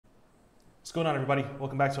What's going on, everybody?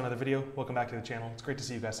 Welcome back to another video. Welcome back to the channel. It's great to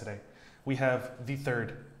see you guys today. We have the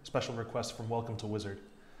third special request from Welcome to Wizard.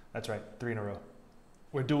 That's right, 3 in a row.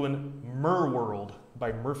 We're doing mrrrrwrld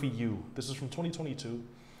by Murphy U. This is from 2022.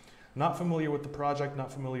 Not familiar with the project,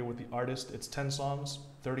 not familiar with the artist. It's 10 songs,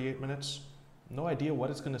 38 minutes. No idea what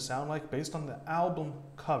it's going to sound like. Based on the album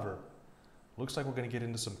cover, looks like we're going to get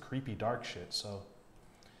into some creepy dark shit, so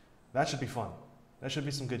that should be fun. That should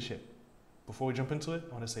be some good shit. Before we jump into it,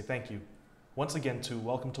 I want to say thank you once again to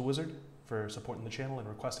Welcome to Wizard for supporting the channel and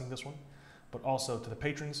requesting this one, but also to the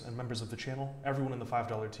patrons and members of the channel. Everyone in the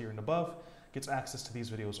 $5 tier and above gets access to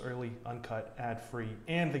these videos early, uncut, ad-free,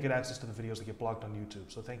 and they get access to the videos that get blocked on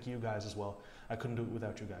YouTube. So thank you guys as well. I couldn't do it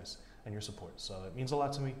without you guys and your support. So it means a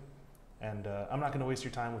lot to me. And I'm not going to waste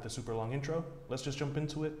your time with a super long intro. Let's just jump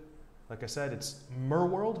into it. Like I said, it's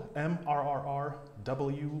mrrrrwrld, mrrrrwrld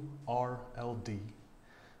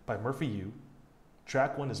by Murphy U.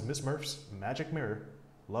 Track 1 is Miss Murph's Magic Mirror.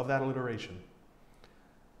 Love that alliteration.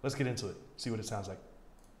 Let's get into it, see what it sounds like.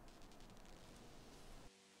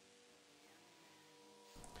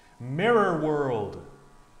 mrrrrwrld.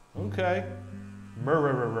 Okay.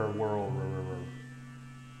 mrrrrwrld.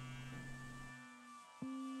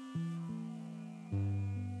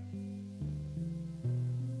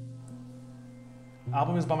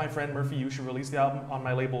 Album is by my friend Murphy U. She released the album on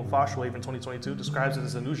my label Fosh Wave in 2022. Describes it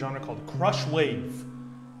as a new genre called Crush Wave.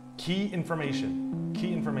 Key information.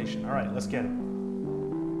 Key information. All right, let's get it.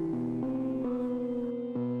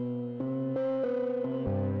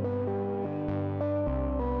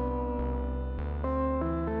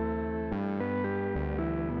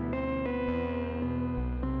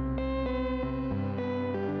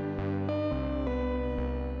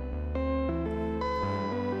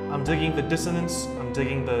 I'm digging the dissonance, I'm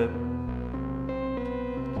digging the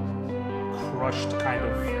crushed kind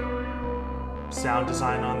of sound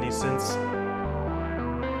design on these synths.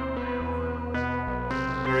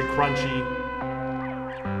 Very crunchy,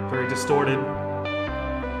 very distorted.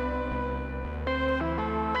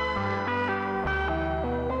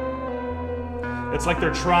 It's like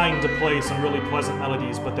they're trying to play some really pleasant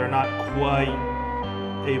melodies, but they're not quite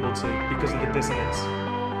able to because of the dissonance.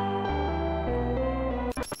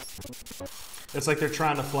 It's like they're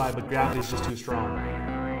trying to fly, but gravity's just too strong.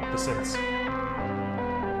 The synths.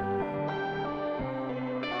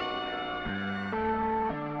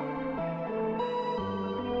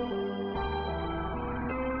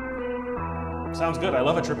 Sounds good. I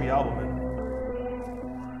love a trippy album, man.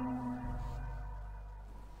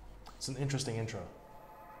 It's an interesting intro.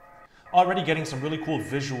 Already getting some really cool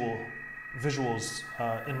visuals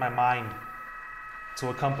in my mind to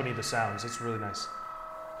accompany the sounds. It's really nice.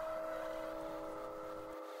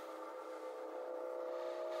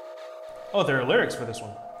 Oh, there are lyrics for this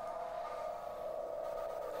one.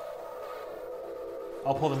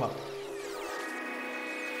 I'll pull them up.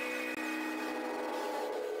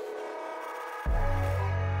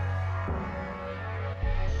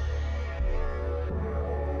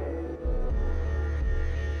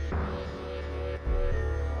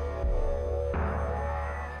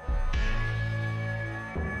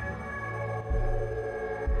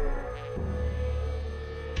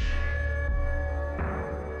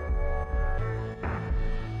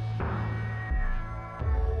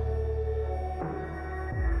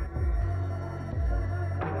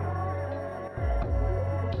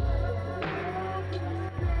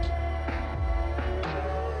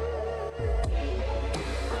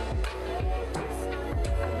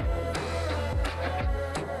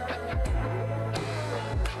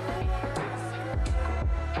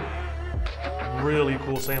 Really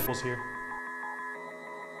cool samples here.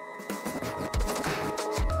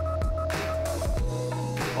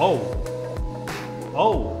 Oh.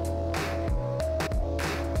 Oh.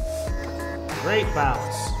 Great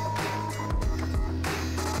bounce.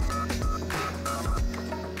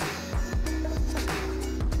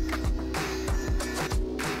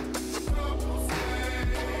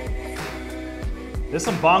 There's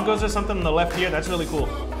some bongos or something on the left here. That's really cool.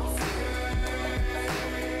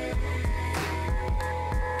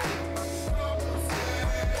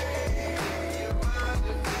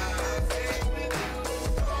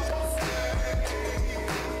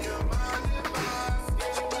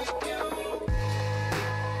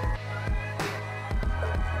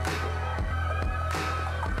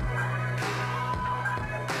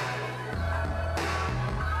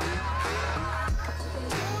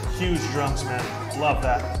 Huge drums, man. Love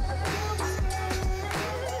that.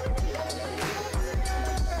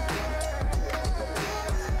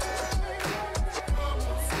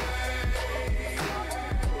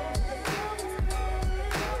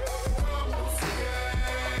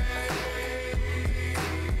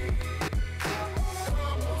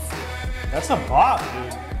 That's a bop,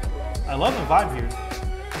 dude. I love the vibe here.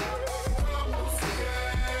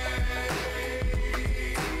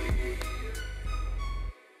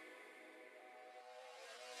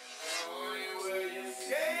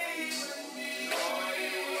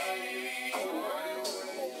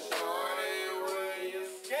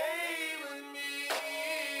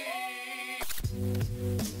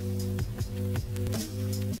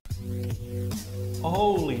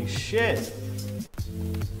 Holy shit.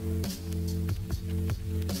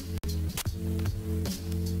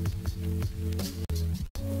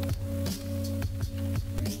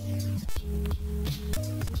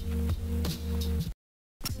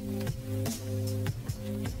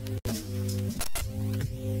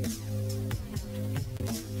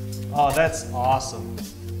 Oh, that's awesome.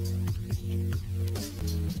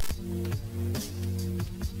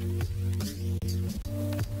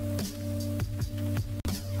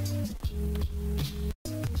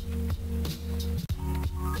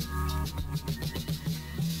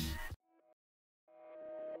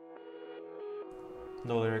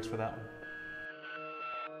 No lyrics for that one.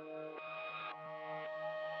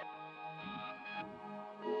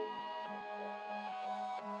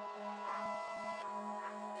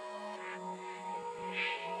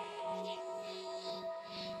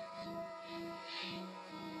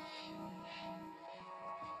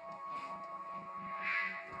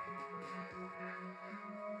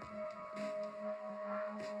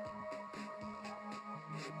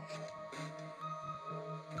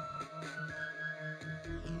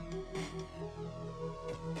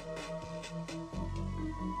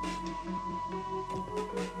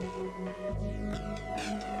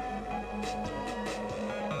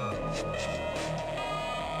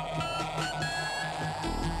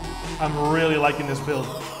 I'm really liking this build.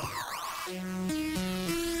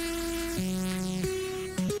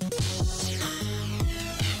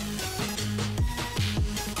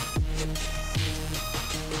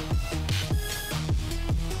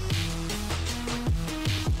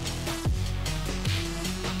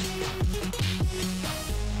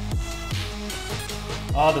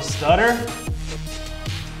 Oh, the stutter?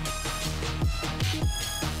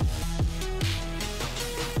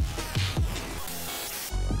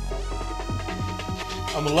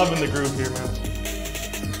 I'm loving the groove here,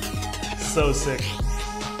 man. So sick.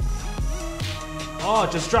 Oh,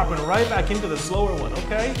 just dropping right back into the slower one,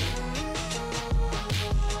 okay.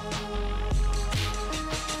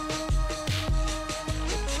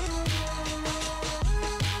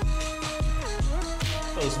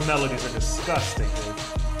 Those melodies are disgusting, dude.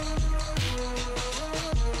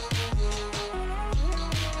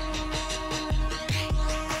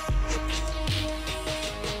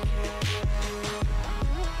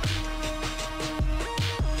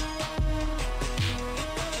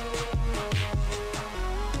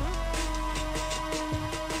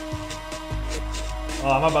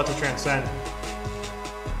 Oh, I'm about to transcend.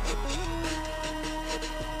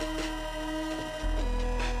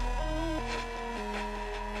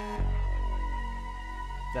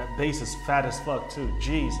 That bass is fat as fuck too,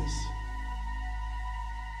 Jesus.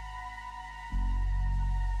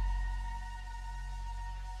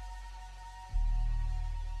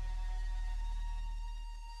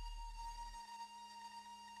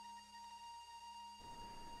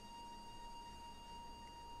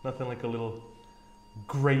 Nothing like a little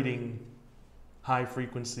grating, high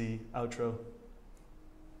frequency outro.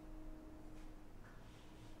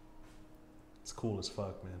 It's cool as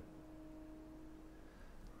fuck, man.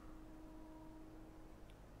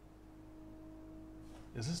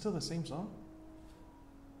 Is this still the same song?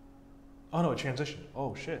 Oh no, it transitioned.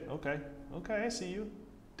 Oh shit, okay. Okay, I see you.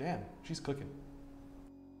 Damn, she's cooking.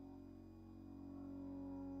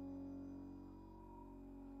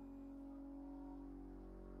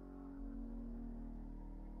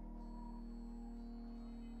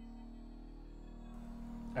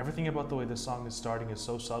 Everything about the way this song is starting is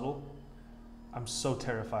so subtle. I'm so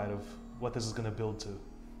terrified of what this is gonna build to.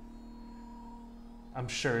 I'm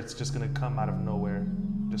sure it's just gonna come out of nowhere,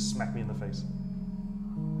 just smack me in the face.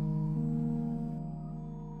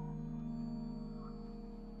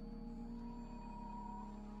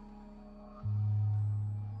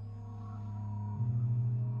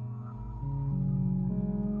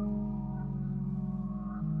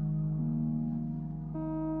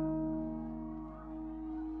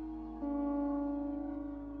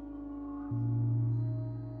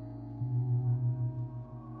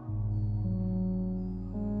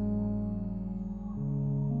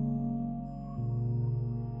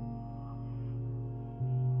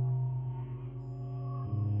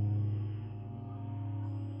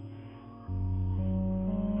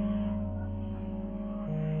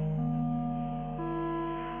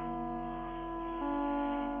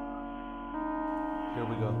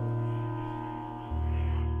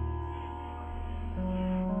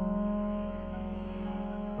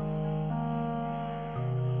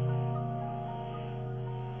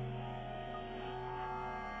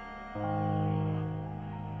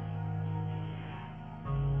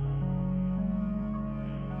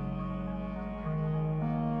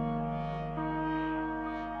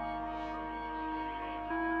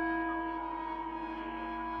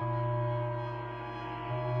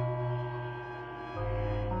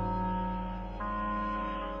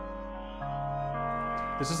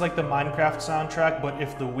 This is like the Minecraft soundtrack, but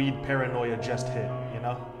if the weed paranoia just hit, you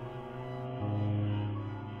know?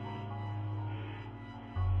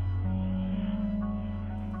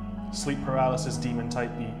 Sleep paralysis demon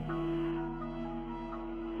type beat.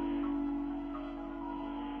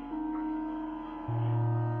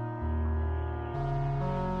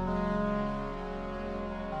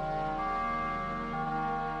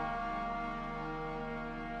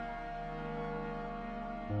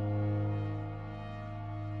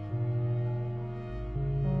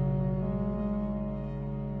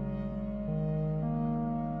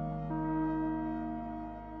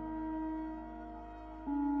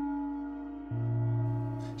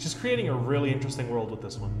 She's creating a really interesting world with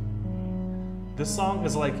this one. This song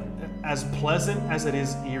is like as pleasant as it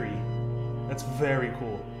is eerie. That's very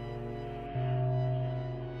cool.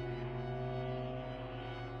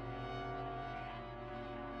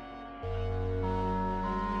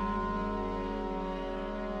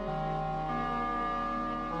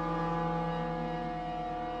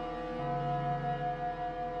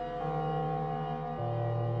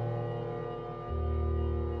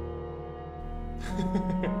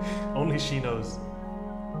 Only she knows.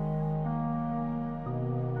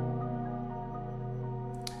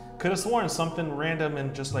 Could have sworn something random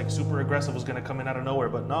and just like super aggressive was gonna come in out of nowhere,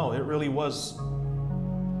 but no, it really was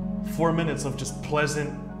 4 minutes of just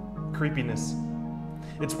pleasant creepiness.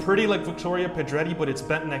 It's pretty like Victoria Pedretti, but it's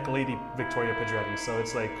bent neck lady Victoria Pedretti, so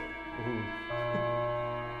it's like, ooh.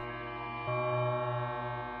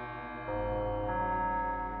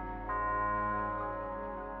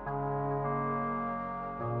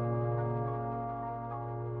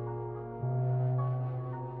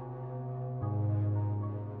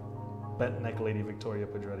 Bent neck lady Victoria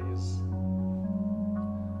Pedretti is...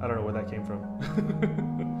 I don't know where that came from.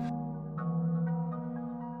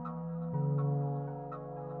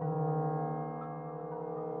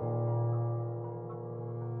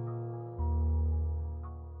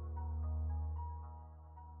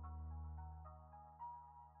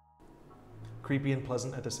 Creepy and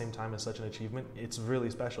pleasant at the same time is such an achievement. It's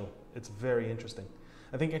really special. It's very interesting.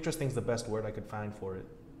 I think interesting is the best word I could find for it.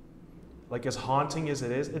 Like as haunting as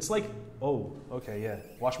it is, it's like, oh, okay, yeah,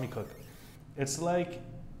 watch me cook. It's like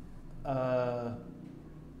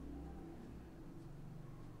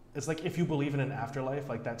if you believe in an afterlife,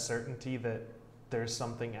 like that certainty that there's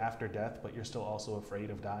something after death, but you're still also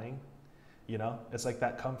afraid of dying, you know? It's like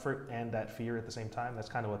that comfort and that fear at the same time. That's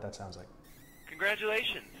kind of what that sounds like.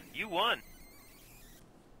 Congratulations, you won.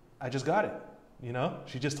 I just got it, you know?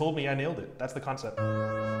 She just told me I nailed it. That's the concept.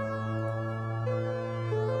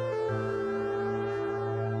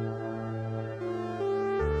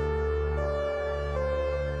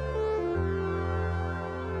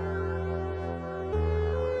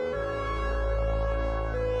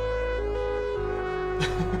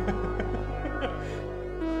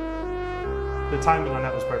 The timing on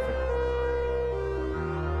that was perfect.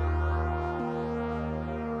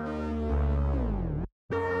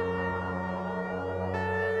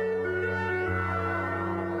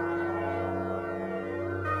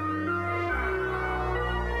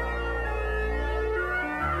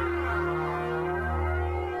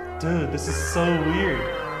 Dude, this is so weird.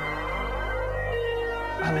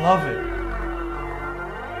 I love it.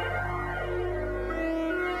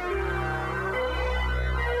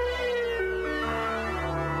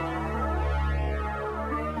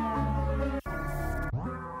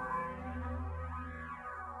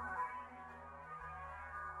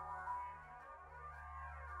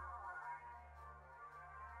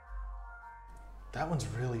 That one's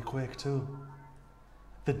really quick too.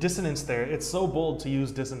 The dissonance there, it's so bold to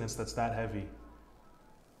use dissonance that's that heavy.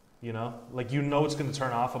 You know? Like you know it's gonna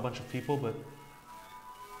turn off a bunch of people, but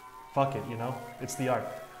fuck it, you know? It's the art.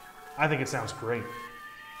 I think it sounds great.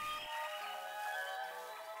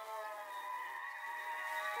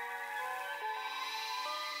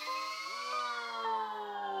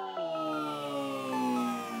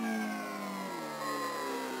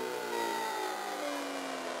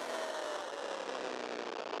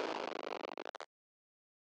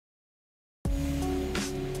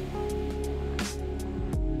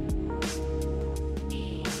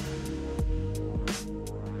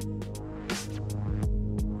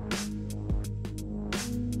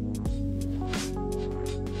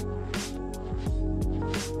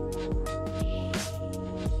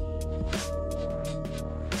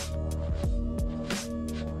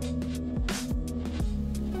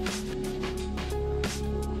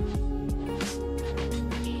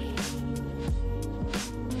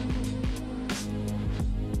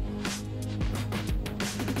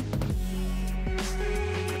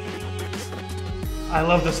 I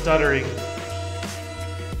love the stuttering.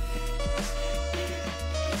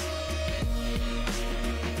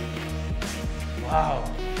 Wow.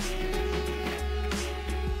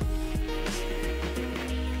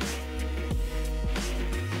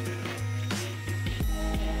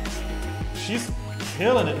 She's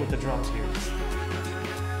killing it with the drums here.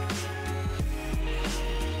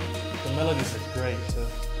 The melodies are great too.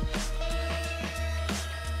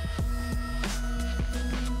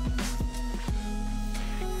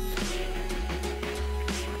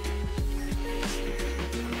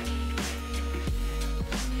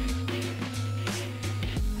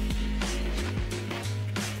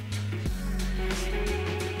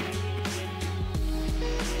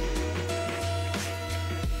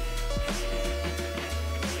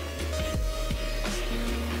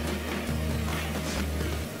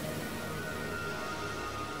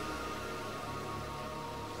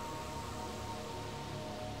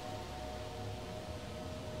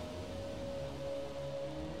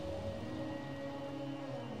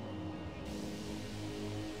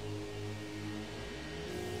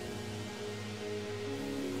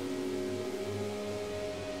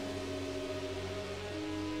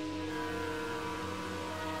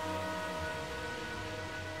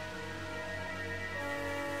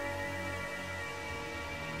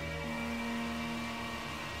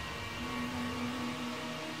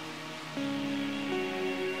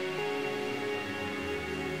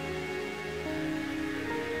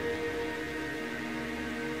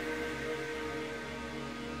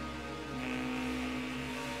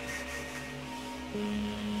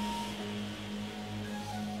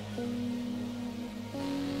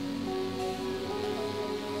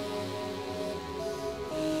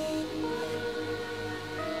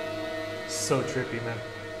 So trippy, man.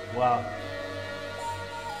 Wow.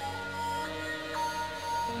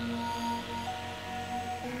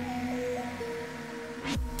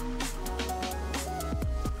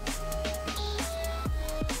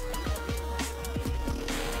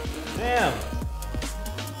 Damn.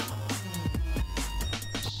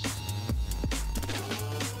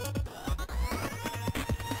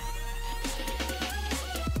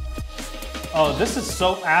 Oh, this is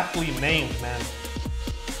so aptly named, man.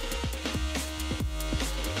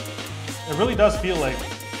 It really does feel like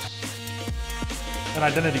an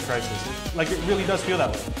identity crisis. Like, it really does feel that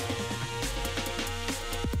way.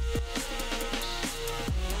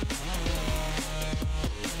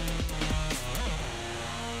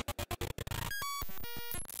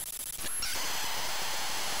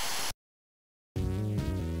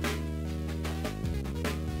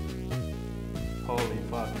 Holy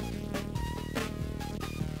fuck.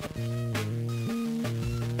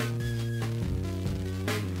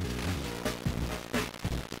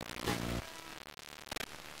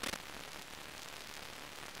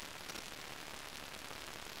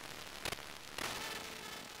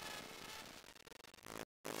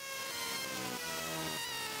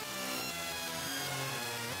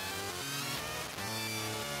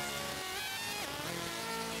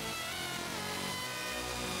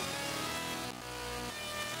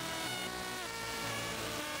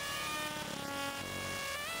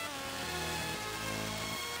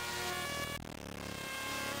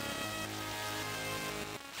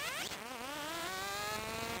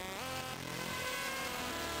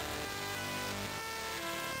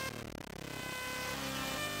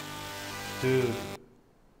 Dude,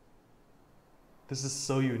 this is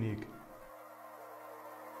so unique.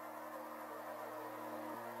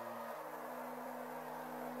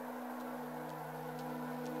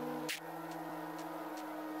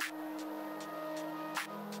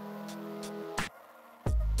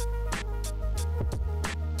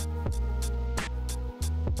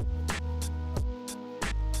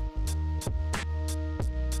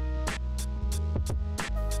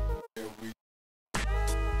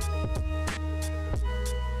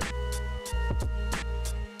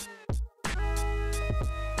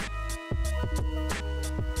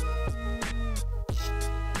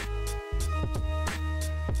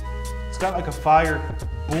 It's got like a fire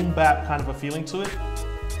boom bap kind of a feeling to it.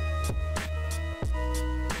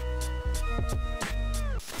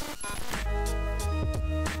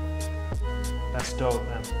 That's dope,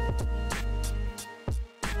 man.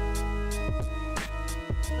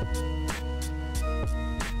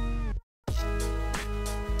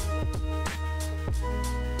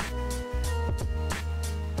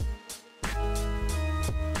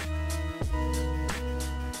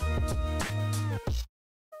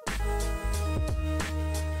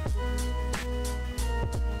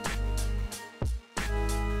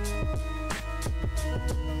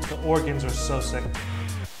 The organs are so sick.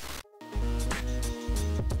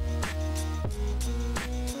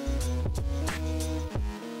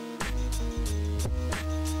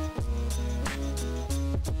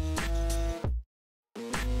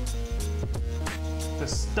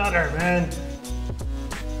 stutter, man.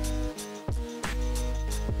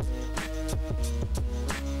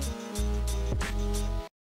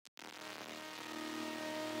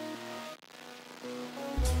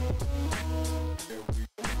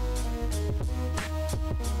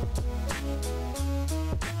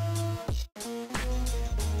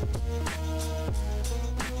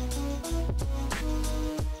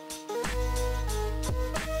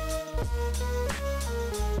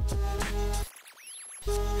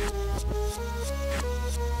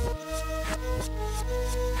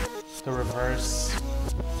 The reverse.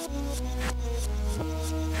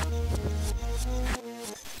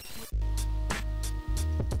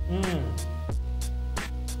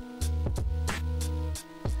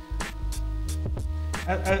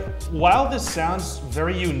 While this sounds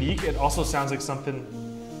very unique, it also sounds like something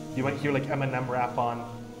you might hear like Eminem rap on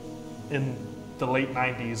in the late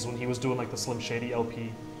 90s when he was doing like the Slim Shady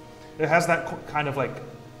LP. It has that kind of like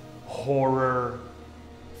horror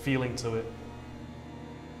feeling to it.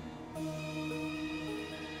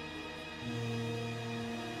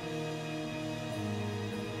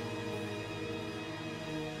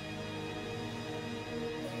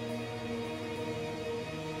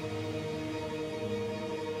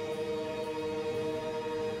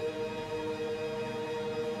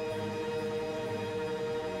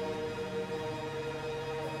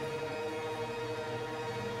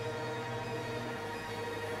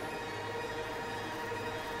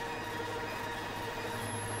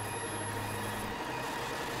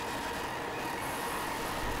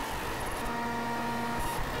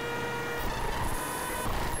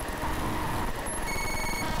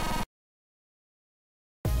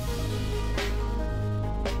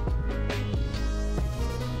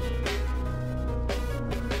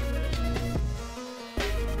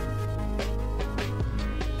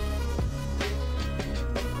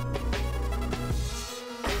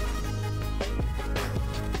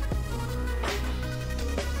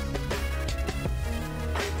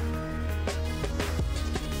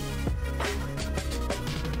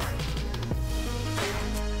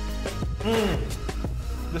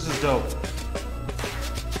 This is dope.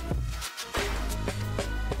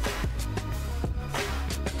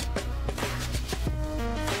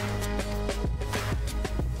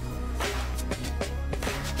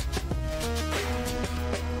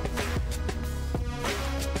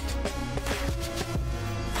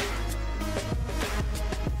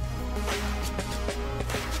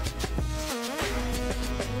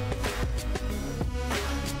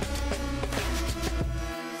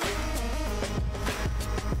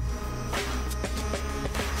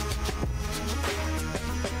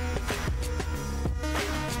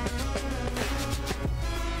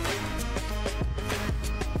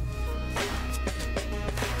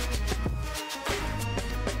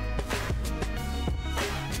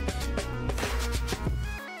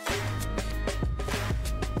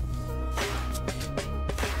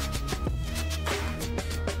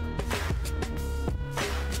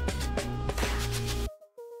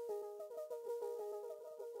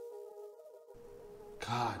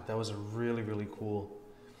 God, that was a really, really cool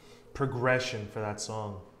progression for that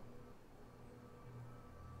song.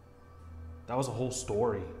 That was a whole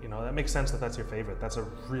story, you know, that makes sense that that's your favorite. That's a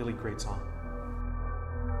really great song.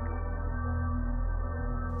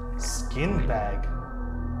 Skin Bag.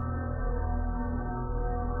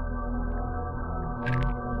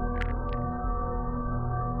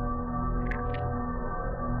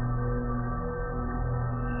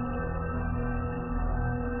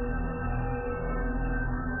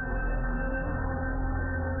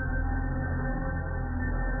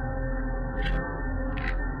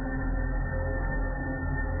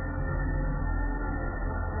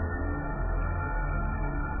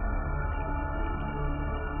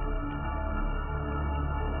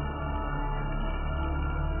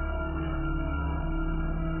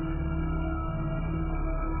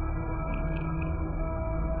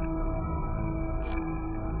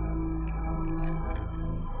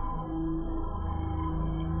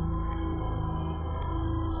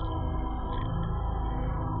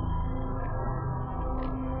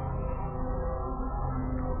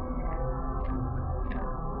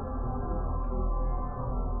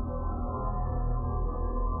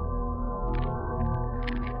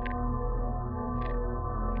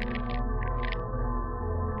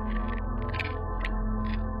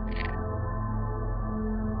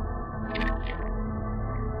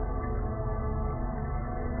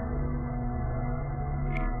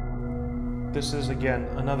 This is, again,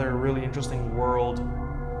 another really interesting world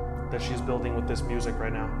that she's building with this music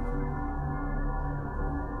right now.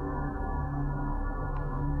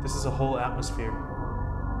 This is a whole atmosphere.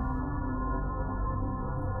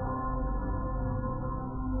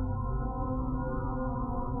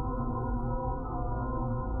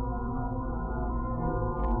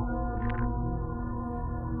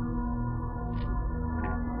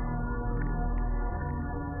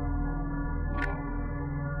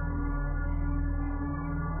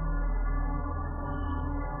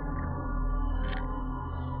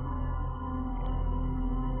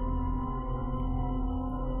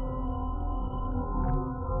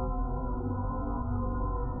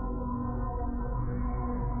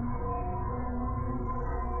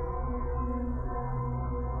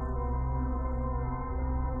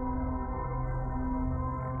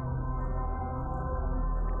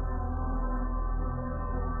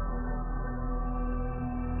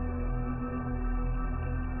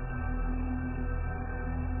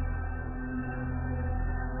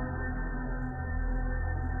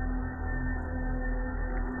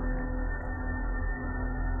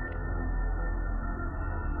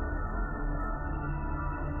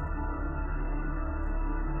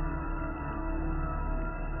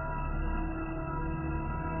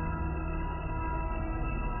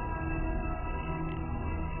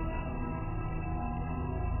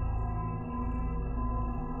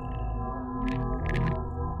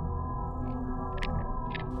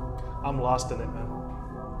 I'm lost in it, man.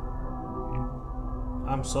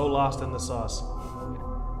 I'm so lost in the sauce.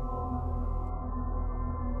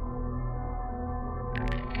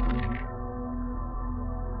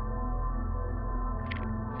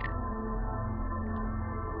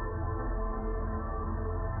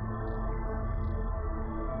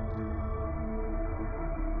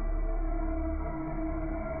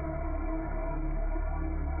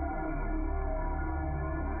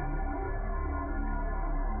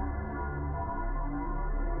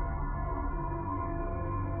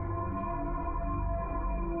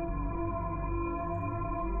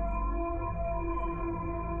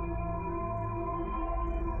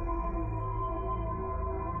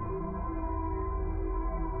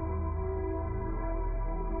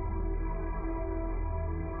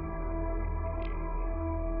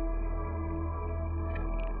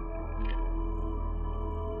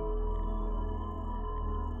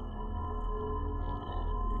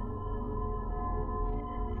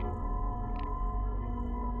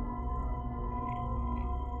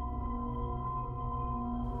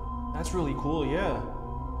 That's really cool, yeah.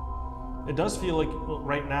 It does feel like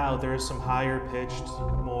right now there is some higher pitched,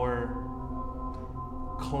 more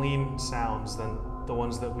clean sounds than the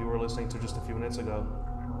ones that we were listening to just a few minutes ago.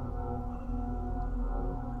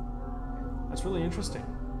 That's really interesting.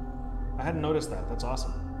 I hadn't noticed that. That's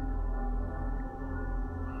awesome.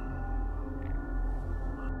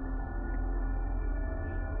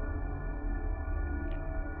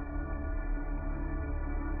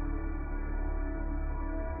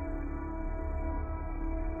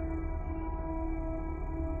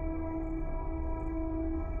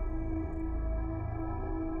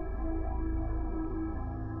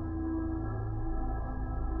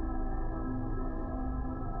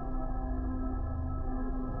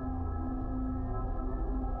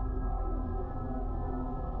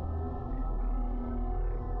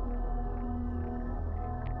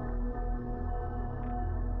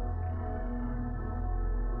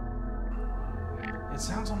 It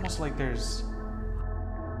sounds almost like there's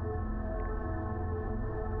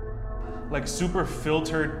like super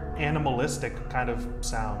filtered, animalistic kind of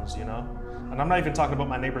sounds, you know? And I'm not even talking about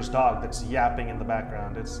my neighbor's dog that's yapping in the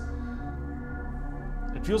background.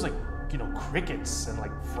 It feels like, you know, crickets and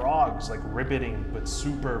like frogs, like ribbiting, but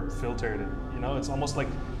super filtered. You know, it's almost like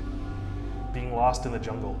being lost in the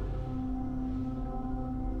jungle.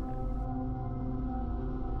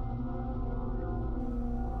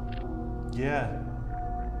 Yeah.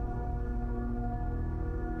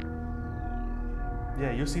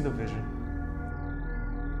 Yeah, you see the vision.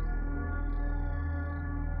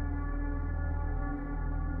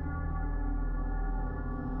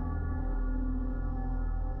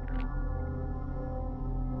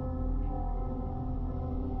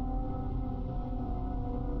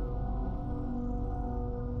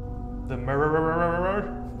 The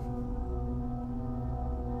mrrrrrwrld.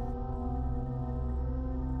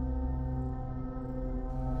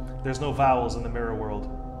 There's no vowels in the mirror world.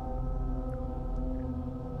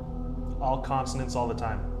 All consonants all the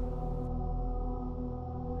time.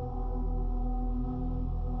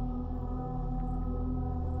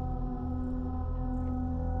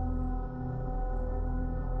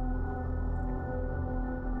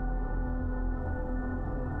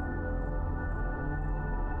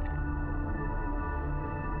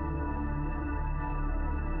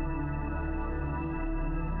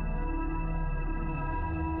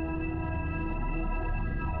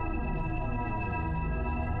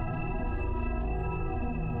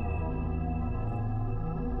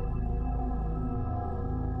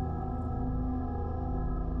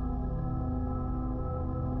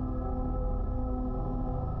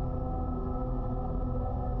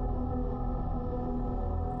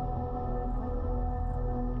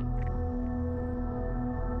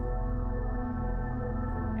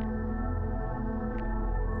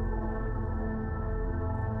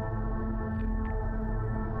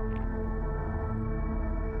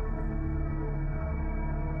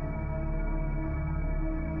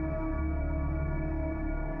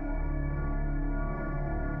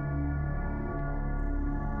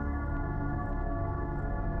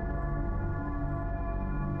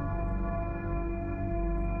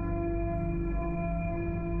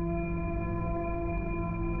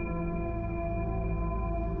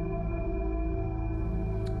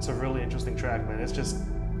 It's a really interesting track, man. It's just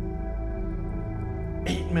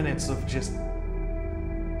 8 minutes of just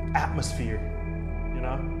atmosphere, you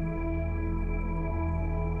know?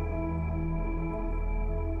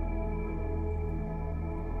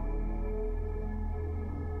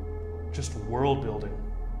 Just world building.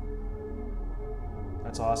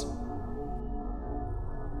 That's awesome.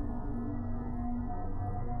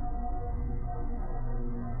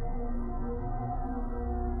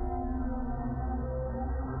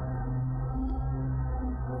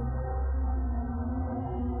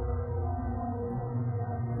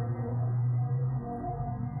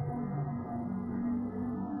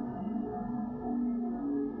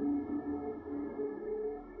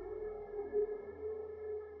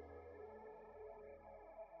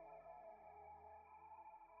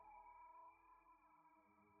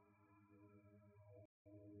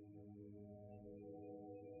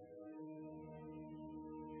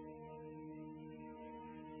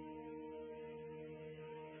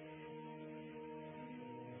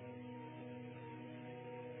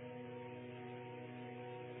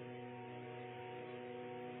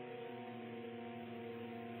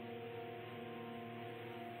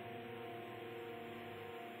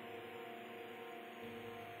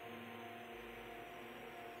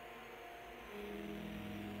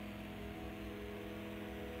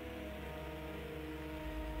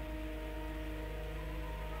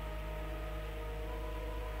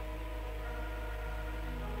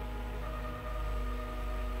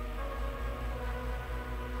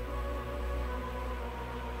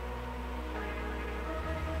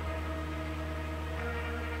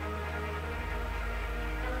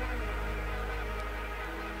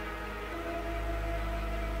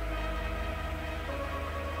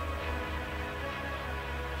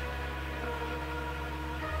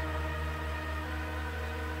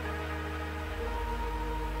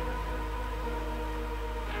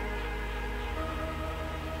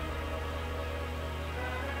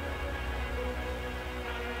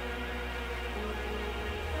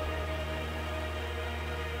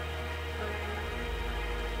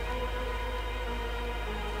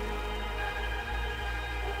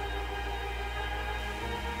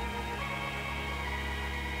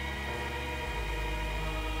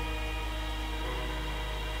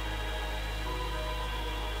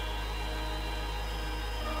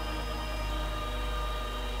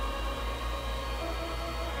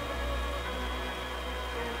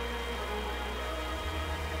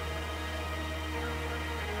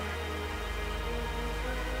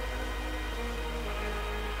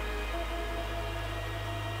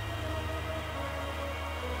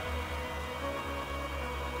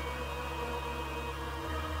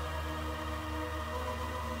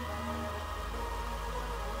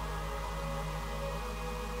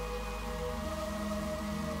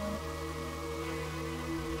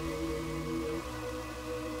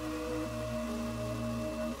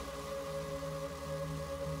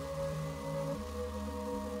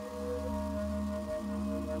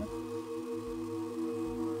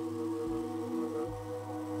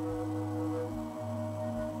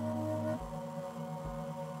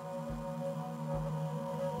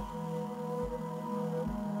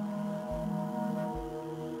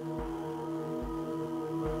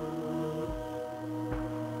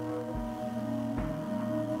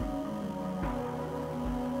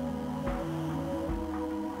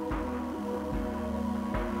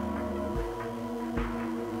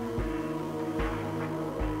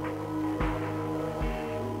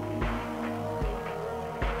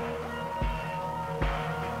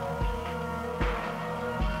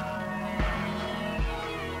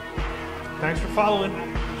 Thanks for following.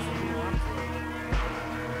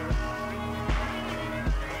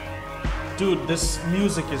 Dude, this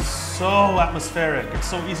music is so atmospheric. It's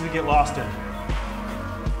so easy to get lost in.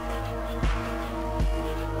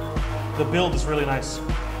 The build is really nice.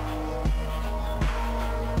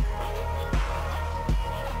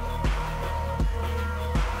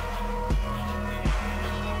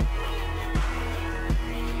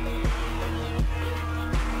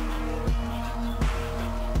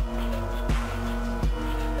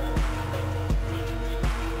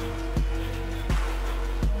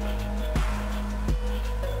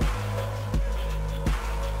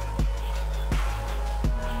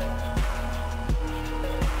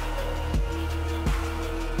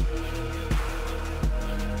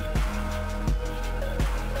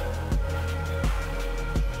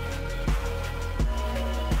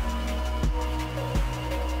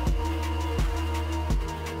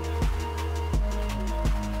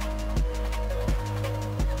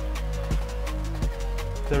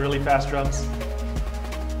 The really fast drums.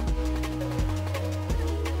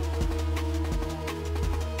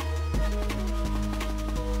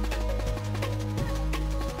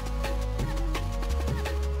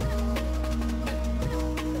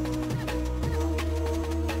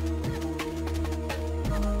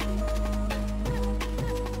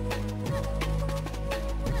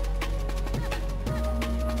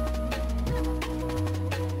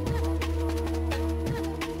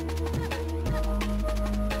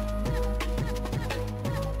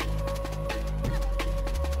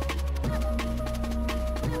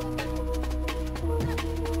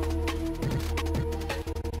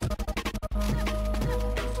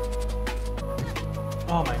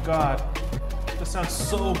 Oh my god, this sounds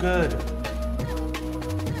so good.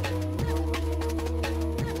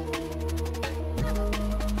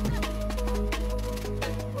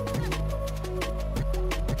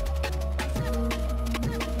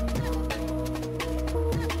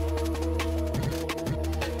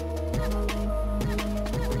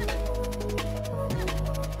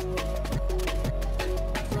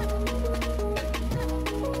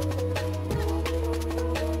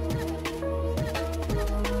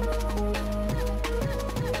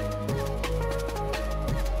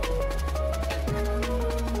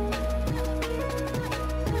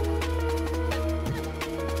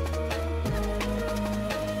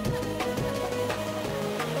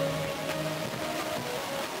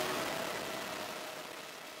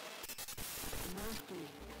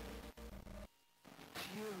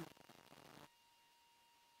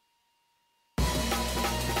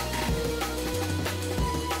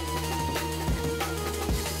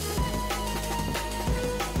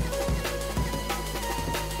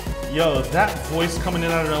 Yo, that voice coming in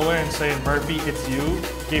out of nowhere and saying, "Murphy, it's you,"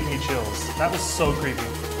 gave me chills. That was so creepy.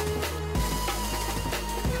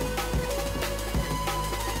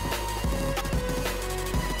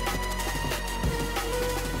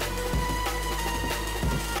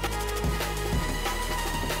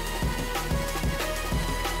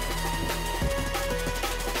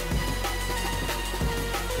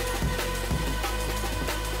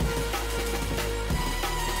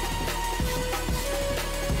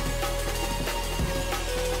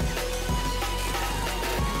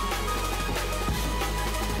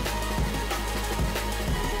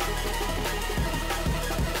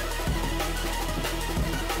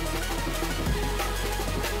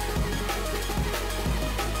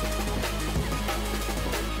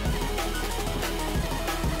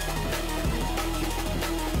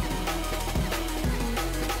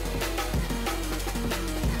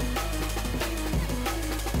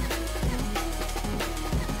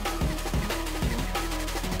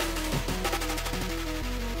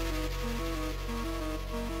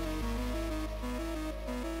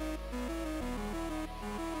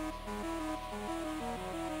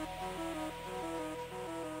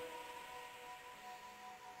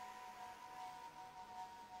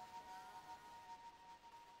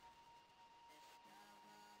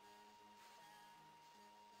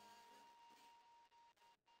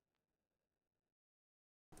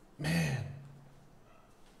 Man.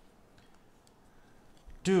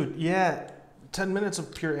 Dude, yeah, 10 minutes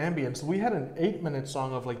of pure ambience. We had an 8-minute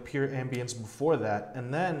song of like pure ambience before that,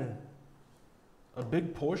 and then a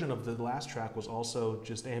big portion of the last track was also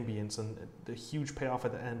just ambience, and the huge payoff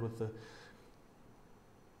at the end with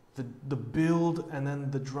the build, and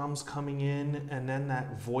then the drums coming in, and then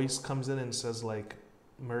that voice comes in and says like,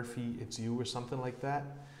 "Murphy, it's you," or something like that.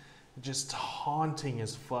 Just haunting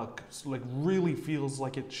as fuck. So, like, really feels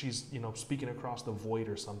like she's, you know, speaking across the void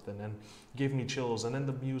or something, and gave me chills. And then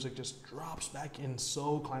the music just drops back in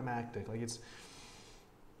so climactic. Like, it's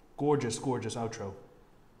gorgeous, gorgeous outro.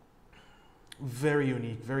 very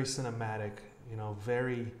unique, very cinematic, you know,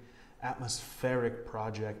 very atmospheric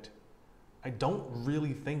project. I don't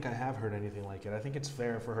really think I have heard anything like it. I think it's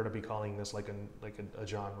fair for her to be calling this like a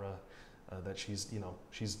genre that she's, you know,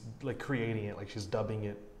 she's like creating it, like she's dubbing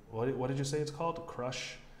it. What did you say it's called?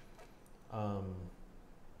 Crush.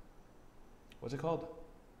 What's it called?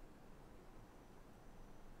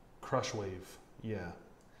 Crush wave. Yeah.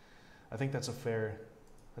 I think that's a fair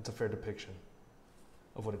depiction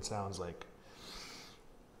of what it sounds like.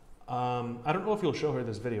 I don't know if you'll show her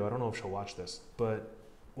this video. I don't know if she'll watch this, but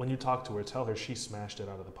when you talk to her, tell her she smashed it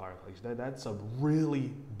out of the park. Like that's a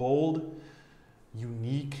really bold,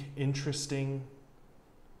 unique, interesting,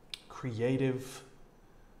 creative,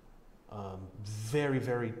 very,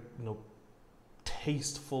 very, you know,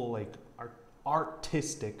 tasteful, like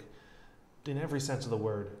artistic, in every sense of the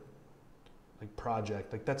word, like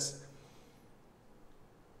project. Like that's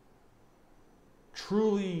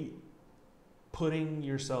truly putting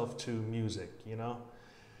yourself to music, you know,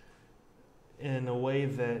 in a way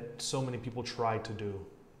that so many people try to do.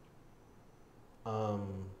 I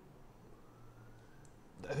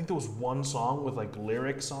think there was one song with like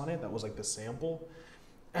lyrics on it that was like the sample.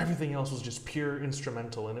 Everything else was just pure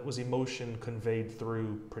instrumental, and it was emotion conveyed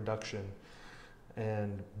through production,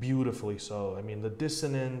 and beautifully so. I mean, the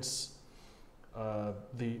dissonance,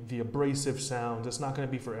 the abrasive sounds, it's not going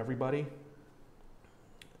to be for everybody.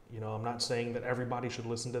 You know, I'm not saying that everybody should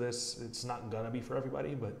listen to this. It's not going to be for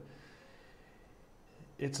everybody, but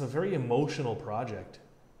it's a very emotional project.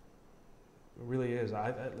 It really is.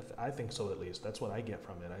 I think so, at least. That's what I get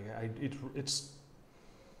from it.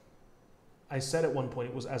 I said at one point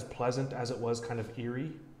it was as pleasant as it was kind of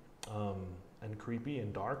eerie and creepy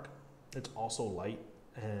and dark. It's also light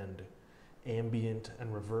and ambient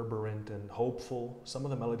and reverberant and hopeful. Some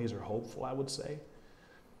of the melodies are hopeful, I would say.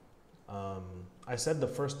 I said the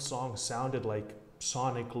first song sounded like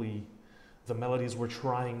sonically the melodies were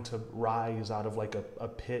trying to rise out of like a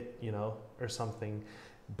pit, you know, or something,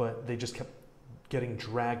 but they just kept getting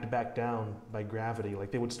dragged back down by gravity.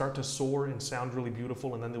 Like they would start to soar and sound really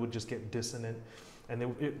beautiful, and then they would just get dissonant, and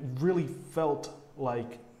it really felt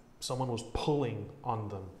like someone was pulling on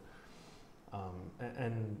them.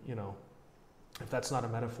 And you know, if that's not a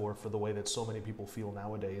metaphor for the way that so many people feel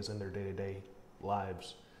nowadays in their day-to-day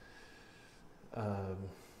lives,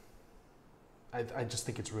 I just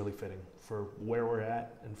think it's really fitting for where we're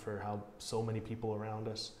at and for how so many people around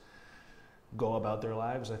us go about their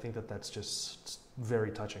lives. I think that that's just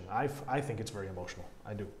very touching. I think it's very emotional.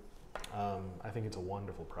 I do. I think it's a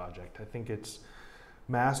wonderful project. I think it's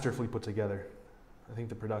masterfully put together. I think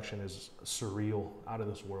the production is surreal, out of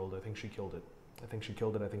this world. I think she killed it. I think she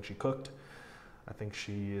killed it. I think she cooked. I think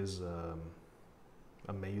she is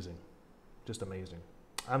amazing. Just amazing.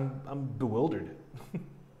 I'm bewildered.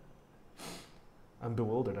 I'm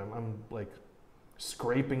bewildered. I'm like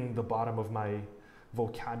scraping the bottom of my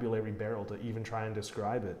vocabulary barrel to even try and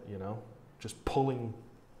describe it, you know? Just pulling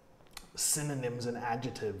synonyms and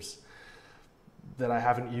adjectives that I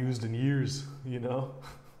haven't used in years, you know?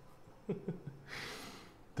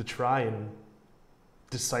 To try and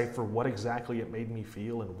decipher what exactly it made me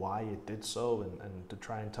feel and why it did so, and to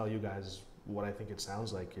try and tell you guys what I think it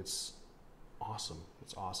sounds like. It's awesome.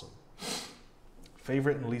 It's awesome.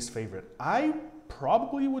 Favorite and least favorite. I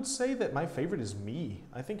probably would say that my favorite is Me.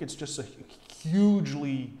 I think it's just a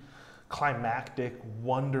hugely climactic,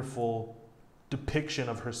 wonderful depiction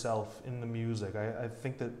of herself in the music. I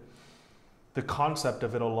think that the concept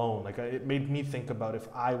of it alone, like it made me think about if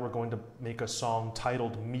I were going to make a song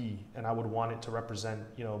titled Me, and I would want it to represent,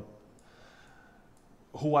 you know,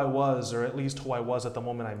 who I was, or at least who I was at the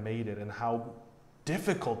moment I made it, and how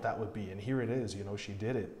difficult that would be. And here it is, you know, she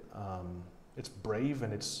did it. It's brave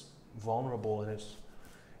and it's vulnerable, and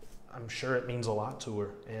I'm sure it means a lot to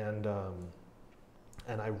her, and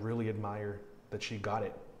I really admire that she got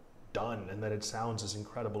it done and that it sounds as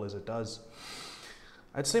incredible as it does.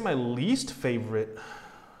 I'd say my least favorite,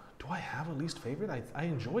 do I have a least favorite? I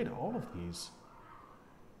enjoyed all of these.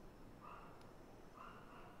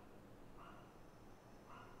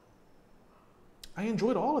 I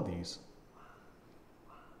enjoyed all of these.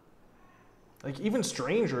 Like even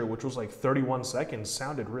Stranger, which was like 31 seconds,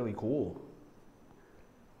 sounded really cool.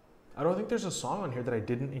 I don't think there's a song on here that I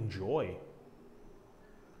didn't enjoy.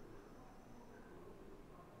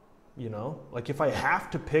 You know, like if I have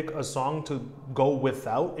to pick a song to go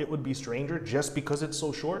without, it would be Stranger, just because it's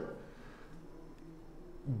so short.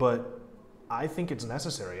 But I think it's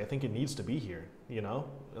necessary. I think it needs to be here, you know?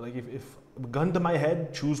 Like if gun to my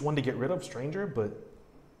head, choose one to get rid of, Stranger, but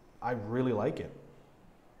I really like it.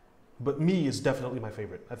 But Me is definitely my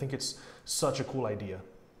favorite. I think it's such a cool idea.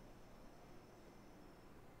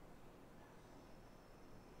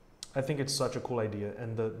 I think it's such a cool idea,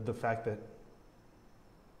 and the fact that,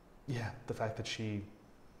 yeah, the fact that she,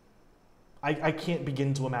 I can't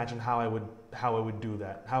begin to imagine how I would do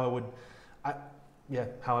that. How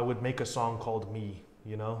I would make a song called Me.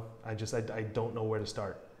 You know, I don't know where to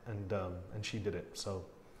start, and she did it. So,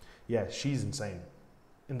 yeah, she's insane,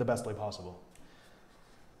 in the best way possible.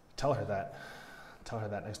 Tell her that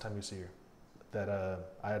next time you see her, that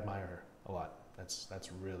I admire her a lot. That's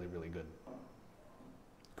really, really good.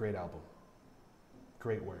 Great album.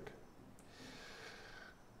 Great work.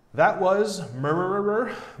 That was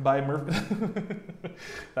mrrrrwrld by Murphy.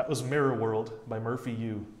 That was mrrrrwrld by Murphy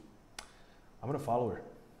U. I'm gonna follow her.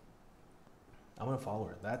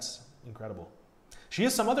 That's incredible. She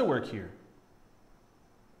has some other work here.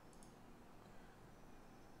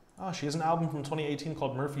 Oh, she has an album from 2018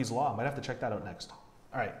 called Murphy's Law. Might have to check that out next.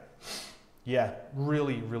 All right. Yeah,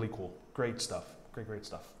 really, really cool. Great stuff. Great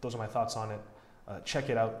stuff. Those are my thoughts on it. Check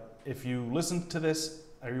it out. If you listen to this,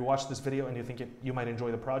 or you watch this video and you think you might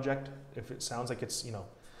enjoy the project, if it sounds like it's, you know,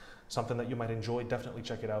 something that you might enjoy, definitely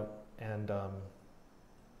check it out. And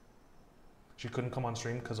she couldn't come on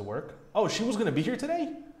stream because of work. Oh, she was gonna be here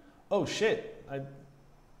today? Oh shit.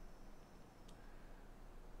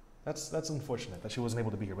 That's unfortunate that she wasn't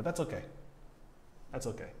able to be here, but that's okay. That's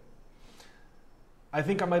okay. I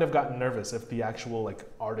think I might have gotten nervous if the actual like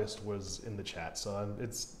artist was in the chat, so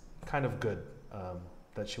it's kind of good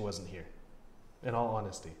that she wasn't here. In all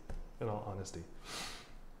honesty,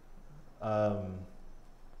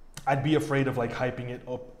 I'd be afraid of like hyping it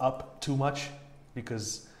up too much,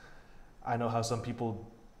 because I know how some people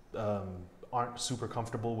aren't super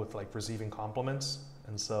comfortable with like receiving compliments,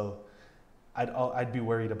 and so I'd be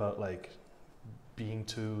worried about like being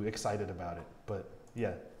too excited about it. But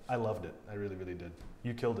yeah, I loved it. I really, really did.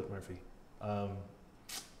 You killed it, Murphy.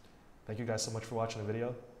 Thank you guys so much for watching the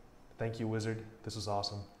video. Thank you, Wizard. This was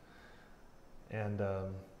awesome. And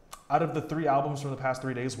out of the 3 albums from the past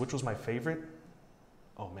 3 days, which was my favorite?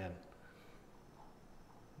 Oh man.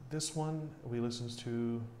 This one we listened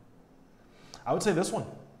to, I would say this one.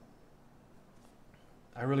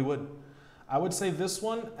 I really would. I would say this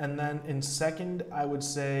one, and then in second, I would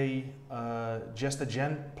say Just a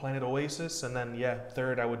Gen, Planet Oasis, and then yeah,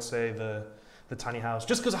 third, I would say the Tiny House,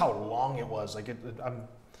 just because of how long it was. Like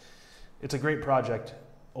it's a great project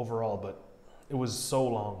overall, but it was so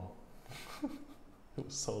long. It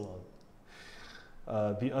was so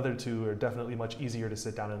long. The other 2 are definitely much easier to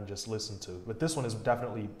sit down and just listen to, but this one is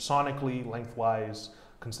definitely sonically, lengthwise,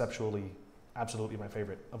 conceptually, absolutely my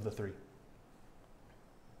favorite of the 3.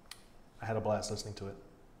 I had a blast listening to it.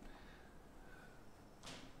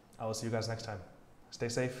 I will see you guys next time. Stay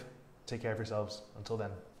safe. Take care of yourselves. Until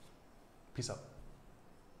then, peace out.